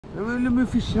Let me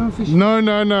fish, No,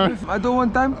 no, no. I do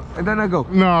one time and then I go.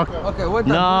 No. Okay, one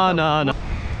time. No.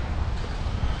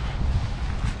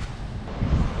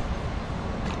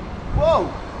 Whoa!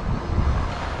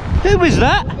 Who was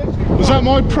that? Was that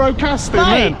my pro casting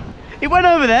then? It went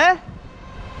over there.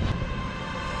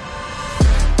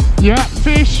 Yeah,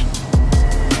 fish.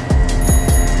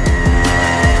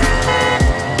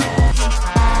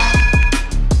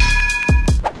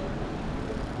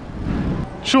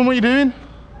 Sean, what are you doing?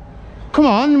 Come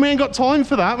on, we ain't got time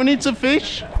for that. We need to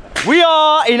fish. We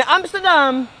are in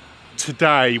Amsterdam.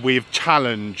 Today we've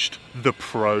challenged the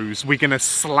pros. We're gonna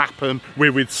slap them.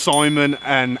 We're with Simon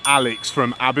and Alex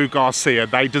from Abu Garcia.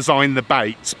 They designed the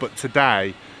baits, but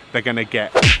today they're gonna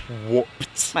get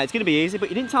whooped. Mate, it's gonna be easy, but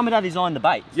you didn't tell me how to design the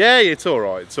bait. Yeah, it's all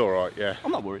right, yeah.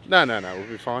 I'm not worried. No, we'll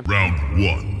be fine. Round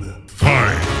 1,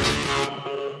 fight!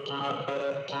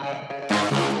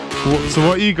 So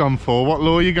what are you gone for? What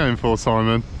lure are you going for,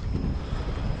 Simon?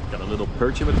 Got a little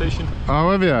perch imitation.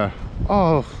 Oh, have you?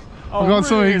 Oh, I've got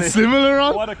something similar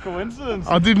on. What a coincidence.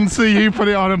 I didn't see you put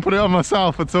it on and put it on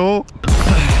myself at all.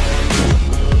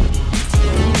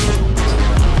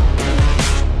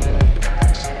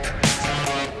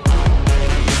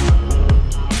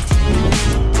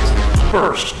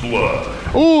 First blood.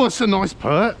 Oh, it's a nice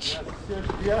perch.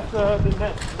 Yes, the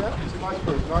net. Yeah, it's a nice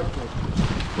perch,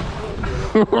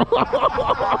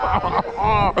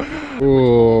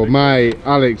 Oh, mate,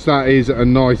 Alex, that is a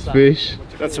nice fish.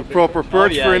 That's a proper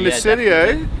perch for in the city,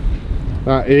 eh?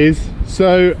 That is.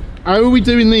 So, how are we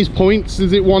doing these points?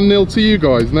 Is it 1-0 to you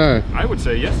guys now? I would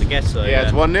say yes. I guess so. Yeah,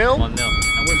 it's 1-0. 1-0. And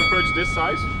with a perch this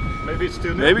size, maybe it's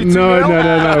 2-0. Maybe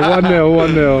 2-0. No,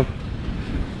 1-0.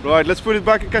 Right, let's put it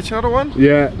back and catch another one.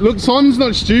 Yeah, look, Simon's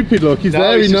not stupid, look, he's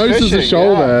there, he knows there's a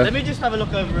shoal there. Let me just have a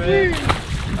look over here.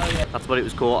 Oh, yeah. That's what it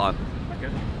was caught on.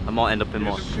 Okay. I might end up in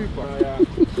mine.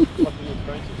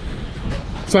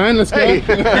 Sam, let's go.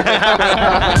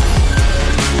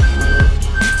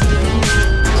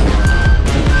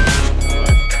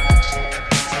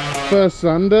 First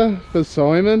sander for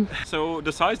Simon. So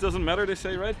the size doesn't matter, they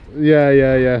say, right?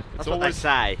 Yeah. That's what they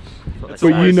say. But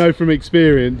you know from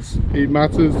experience, it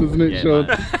matters, doesn't it, Sean?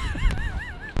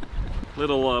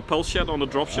 Little pulse shot on the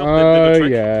drop shot. Oh, did the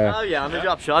trick. yeah. Oh yeah, on the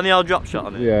drop shot, on the old drop shot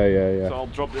on it. Yeah. So I'll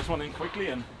drop this one in quickly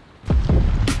and...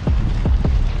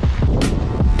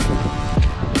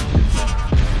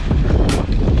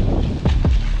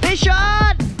 Fish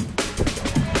on!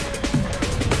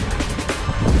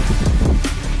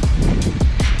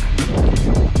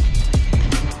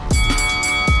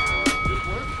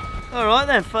 Alright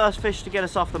then, first fish to get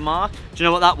us off the mark. Do you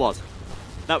know what that was?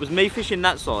 That was me fishing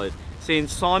that side, seeing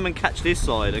Simon catch this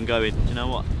side and going, do you know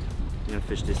what? I'm going to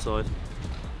fish this side.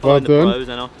 Well Find the done. pros,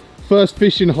 ain't I? First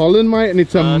fish in Holland, mate, and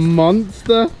it's a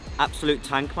monster. Absolute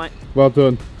tank, mate. Well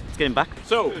done. Let's get him back.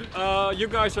 So, you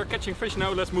guys are catching fish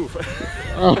now, let's move.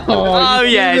 Oh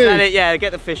yeah, is that it? Yeah,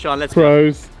 get the fish on, let's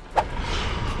Pros.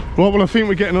 Well, I think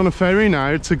we're getting on a ferry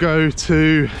now to go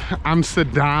to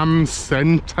Amsterdam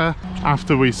Centre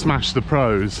after we smash the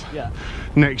pros. Yeah.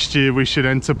 Next year we should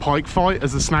enter Pike fight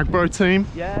as a Snag Bro team.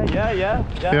 Yeah.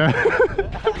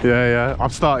 Yeah.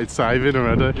 I've started saving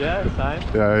already. Yeah, same.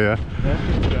 Yeah.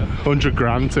 100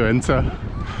 grand to enter.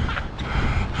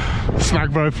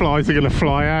 Snag Bro flies are gonna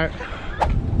fly out.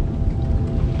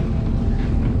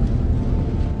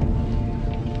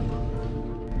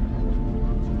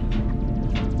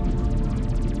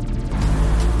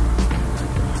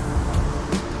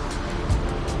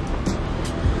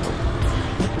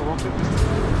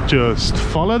 Just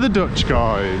follow the Dutch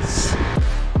guys.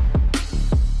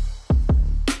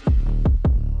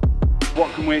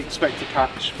 What can we expect to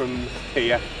catch from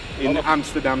here in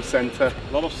Amsterdam Centre?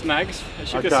 A lot of snags,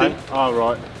 as you can see. Oh,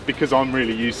 right. Because I'm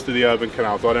really used to the urban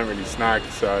canals, I don't really snag,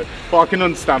 so. But I can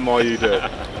understand why you do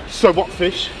it. So what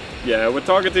fish? Yeah, we're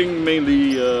targeting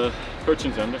mainly perch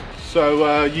and zander.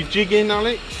 So you jigging,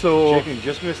 Alex, or? Chicken,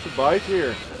 just missed the bite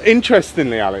here.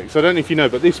 Interestingly, Alex, I don't know if you know,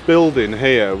 but this building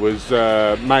here was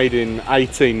made in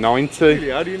 1890. Really?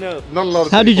 How do you know? Not a lot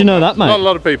of How did you know that, mate? Not a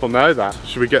lot of people know that.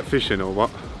 Should we get fishing or what?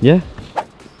 Yeah.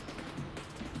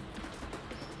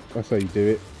 That's how you do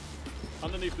it.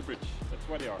 Underneath the bridge, that's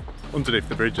where they are. Underneath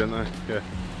the bridge, aren't they? Yeah.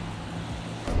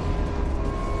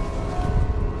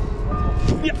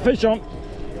 Yeah, fish on.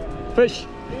 Fish.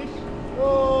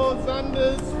 Oh,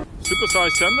 Zanders.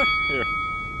 Supersized zander, here.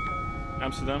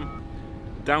 Amsterdam.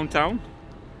 Downtown.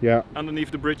 Yeah.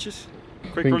 Underneath the bridges.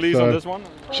 Quick Think release so. on this one.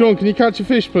 Sean, can you catch a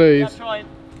fish, please? Yeah, trying.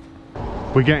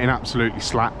 We're getting absolutely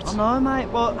slapped. I know,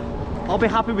 mate, but I'll be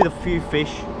happy with a few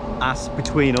fish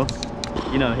between us.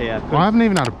 You know, here. I haven't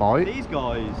even had a bite. These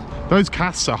guys. Those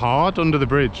casts are hard under the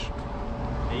bridge.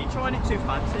 you're trying it too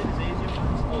fancy. It's easier.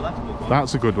 Oh, that's a good one.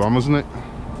 That's a good one, wasn't it?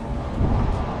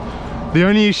 The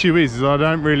only issue is I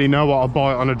don't really know what a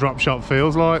bite on a drop shot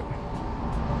feels like.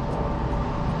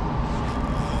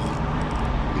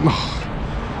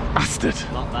 Oh, bastard.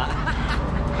 Not that.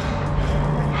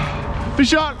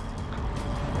 Fish on!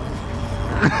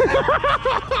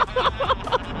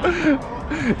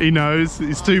 He knows,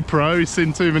 he's too pro, he's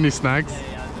seen too many snags.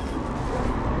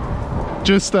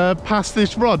 Just pass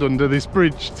this rod under this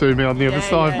bridge to me on the other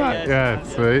side, mate. Yeah,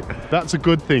 sweet. That's a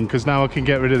good thing, because now I can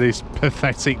get rid of this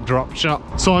pathetic drop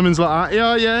shot. Simon's like,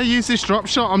 yeah, use this drop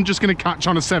shot. I'm just going to catch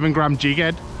on a 7-gram jig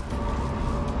head.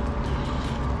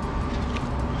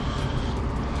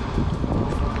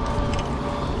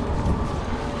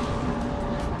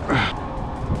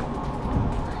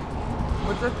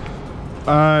 What's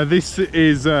it? This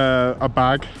is a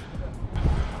bag.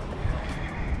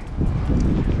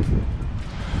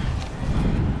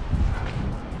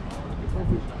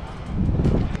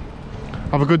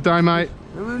 Have a good day, mate.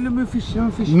 Let me fish,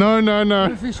 No.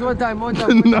 Let me fish one time. No.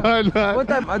 One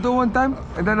time, I do one time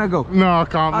and then I go. No, I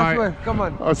can't, I mate. swear, come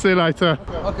on. I'll see you later.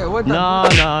 Okay, one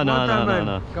time.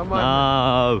 No. Come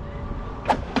on.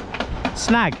 No.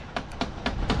 Snag.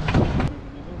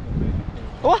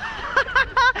 What?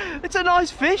 It's a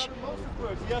nice fish.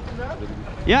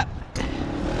 Yeah.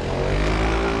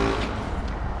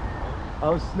 I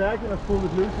was snagging, I pulled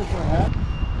it loose with my hat.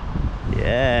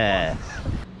 Yes.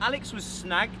 Alex was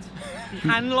snagged. He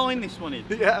hand-lined this one in.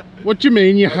 Yeah. What do you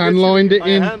mean you hand-lined it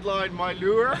in? I hand-lined my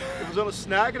lure. It was on a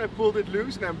snag and I pulled it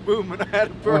loose and then boom, and I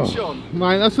had a perch on.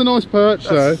 Mate, that's a nice perch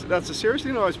though. That's a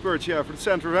seriously nice perch, yeah, for the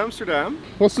centre of Amsterdam.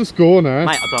 What's the score now?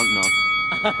 Mate, I don't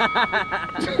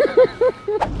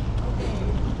know.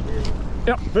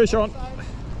 Yep, fish on.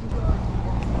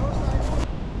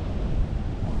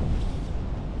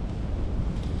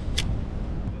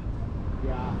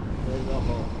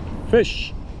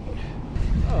 Fish.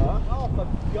 Oh, for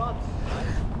God's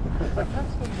sake. I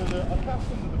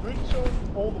cast under the bridge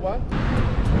all the way.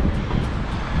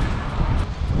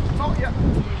 Not yet.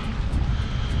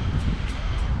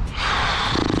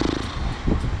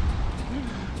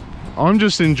 I'm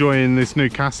just enjoying this new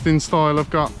casting style I've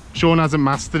got. Sean hasn't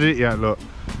mastered it yet, look.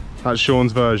 That's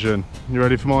Sean's version. You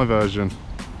ready for my version?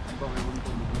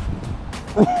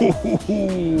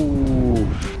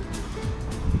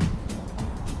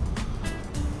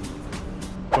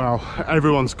 Well,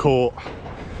 everyone's caught.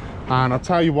 And I'll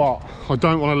tell you what, I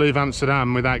don't want to leave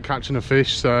Amsterdam without catching a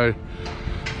fish, so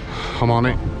I'm on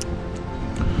it.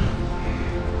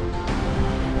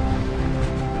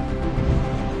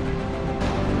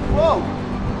 Whoa!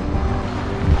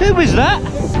 Who was that?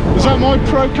 Was that my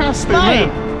pro casting? Mate,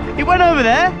 Yeah. he went over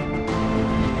there.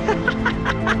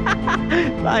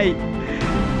 Mate.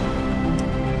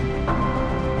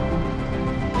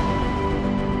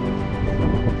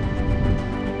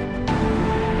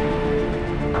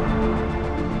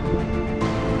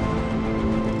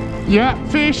 Yeah,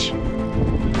 fish.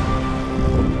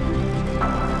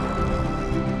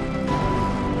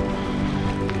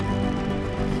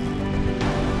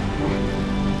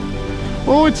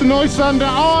 Oh, it's a nice sander.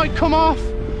 Oh, it come off.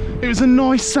 It was a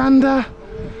nice sander.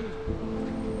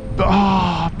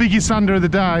 But biggest sander of the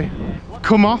day.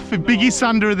 Come off, the biggest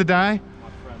sander of the day.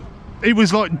 It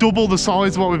was like double the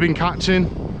size of what we've been catching.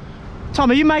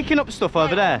 Tom, are you making up stuff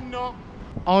over there?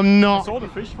 I'm I not. saw the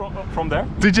fish from there.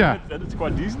 Did ya? And it's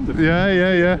quite decent. The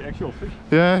Yeah. The actual fish.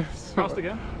 Yeah. Cast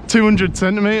again. 200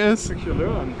 centimeters. Fix your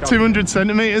lure and cast. 200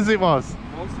 centimeters it was.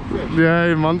 Monster fish.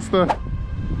 Yeah, monster.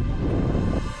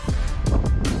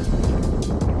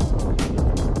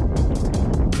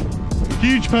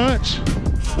 Huge perch.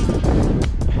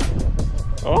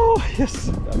 Oh yes,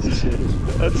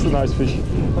 that's a nice fish.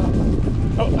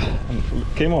 Oh,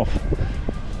 and came off.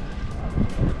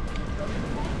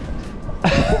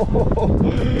 There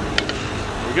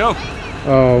we go.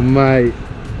 Oh mate,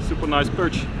 Super nice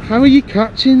perch. how are you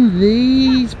catching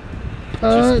these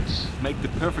perch? Just make the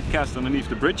perfect cast underneath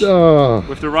the bridge Oh,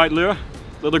 with the right lure.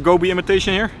 Little goby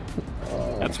imitation here.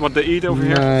 That's what they eat over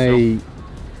here. mate. So,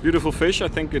 beautiful fish. I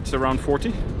think it's around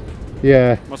 40.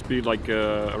 Yeah, Must be like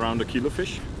around a kilo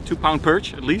fish. 2 pound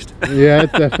perch at least. yeah,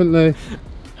 definitely.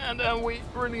 And then we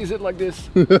release it like this.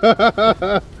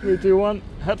 3, 2, 1.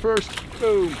 Head first.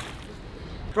 Boom.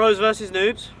 Pros versus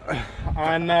noobs.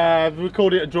 And we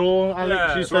called it a draw. Alex, Yeah,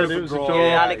 you sort said of it was a draw. draw.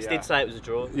 Yeah, Alex did say it was a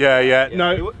draw. Yeah.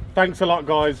 No, thanks a lot,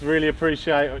 guys. Really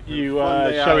appreciate you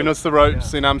showing us the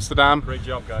ropes in Amsterdam. Great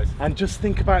job, guys. And just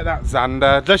think about that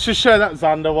Zander. Let's just show that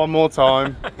Zander one more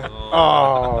time.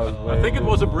 I think it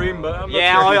was a bream, but I'm not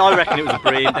Yeah, sure. I reckon it was a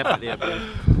bream, definitely a bream.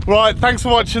 Right, thanks for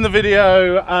watching the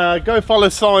video. Go follow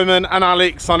Simon and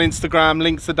Alex on Instagram.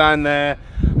 Links are down there.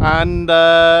 And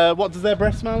what does their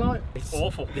breath smell like? It's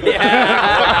awful.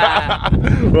 Yeah.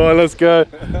 Right, let's go.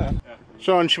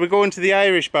 Sean, should we go into the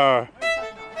Irish bar?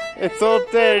 It's up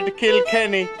there, the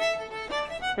Kilkenny.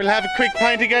 We'll have a quick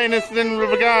pint of Guinness, then we'll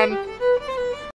be gone.